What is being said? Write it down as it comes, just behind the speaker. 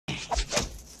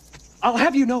I'll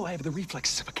have you know I have the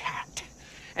reflexes of a cat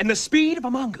and the speed of a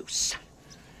mongoose.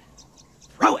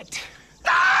 Throw it.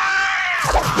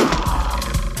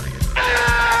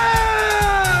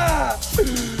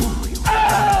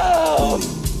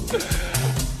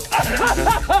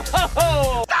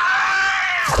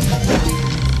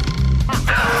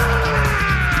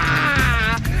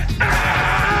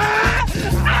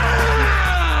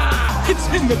 It's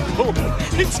in the bone.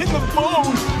 It's in the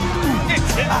bone.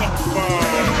 It's in the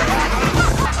bone.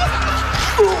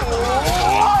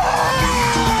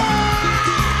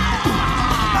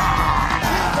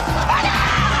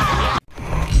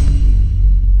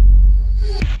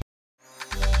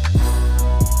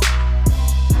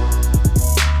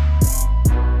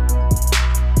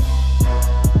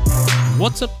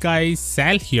 What's up guys,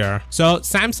 Sal here. So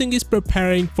Samsung is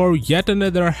preparing for yet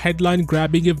another headline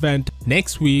grabbing event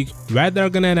next week where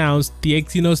they're gonna announce the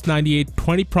Exynos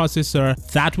 9820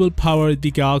 processor that will power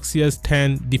the Galaxy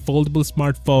S10, the foldable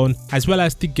smartphone, as well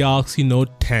as the Galaxy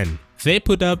Note 10. They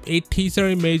put up a teaser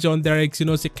image on their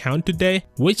Exynos account today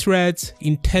which reads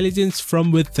 "Intelligence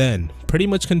from within," pretty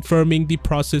much confirming the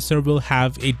processor will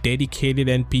have a dedicated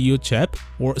NPU chip,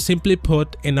 or simply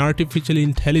put, an artificial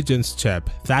intelligence chip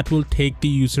that will take the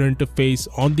user interface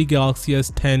on the Galaxy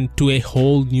S10 to a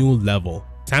whole new level.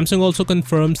 Samsung also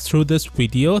confirms through this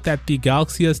video that the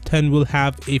Galaxy S10 will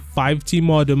have a 5G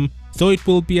modem, though it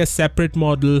will be a separate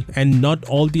model and not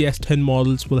all the S10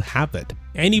 models will have it.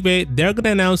 Anyway, they're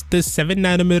gonna announce this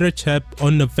 7nm chip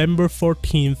on November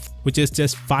 14th, which is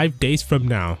just 5 days from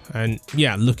now, and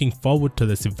yeah, looking forward to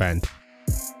this event.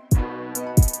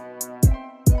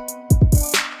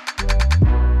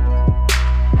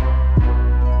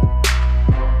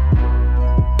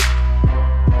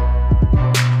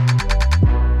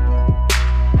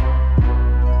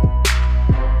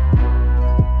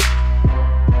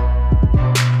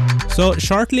 So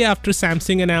shortly after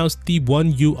Samsung announced the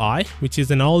One UI, which is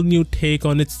an all-new take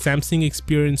on its Samsung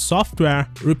Experience software,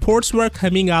 reports were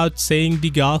coming out saying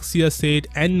the Galaxy S8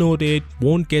 and Note 8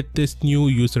 won't get this new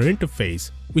user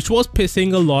interface, which was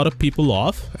pissing a lot of people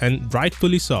off, and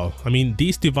rightfully so. I mean,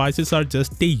 these devices are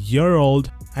just a year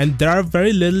old and there are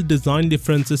very little design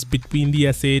differences between the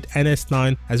S8 and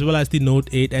S9 as well as the Note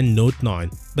 8 and Note 9.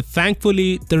 But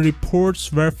thankfully, the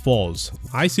reports were false.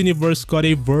 Ice Universe got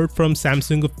a word from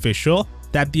Samsung official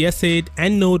that the S8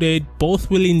 and Note 8 both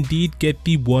will indeed get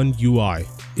the One UI.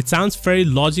 It sounds very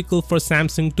logical for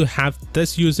Samsung to have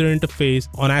this user interface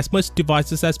on as much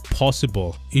devices as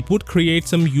possible. It would create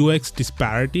some UX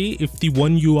disparity if the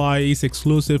One UI is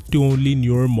exclusive to only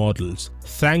newer models.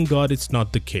 Thank God it's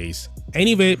not the case.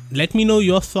 Anyway, let me know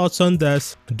your thoughts on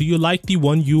this. Do you like the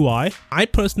One UI? I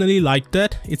personally liked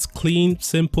it. It's clean,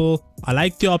 simple. I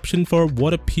like the option for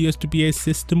what appears to be a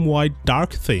system-wide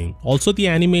dark theme. Also, the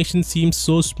animation seems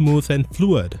so smooth and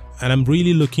fluid, and I'm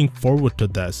really looking forward to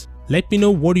this. Let me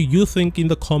know what do you think in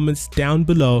the comments down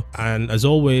below, and as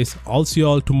always, I'll see you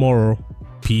all tomorrow.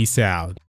 Peace out.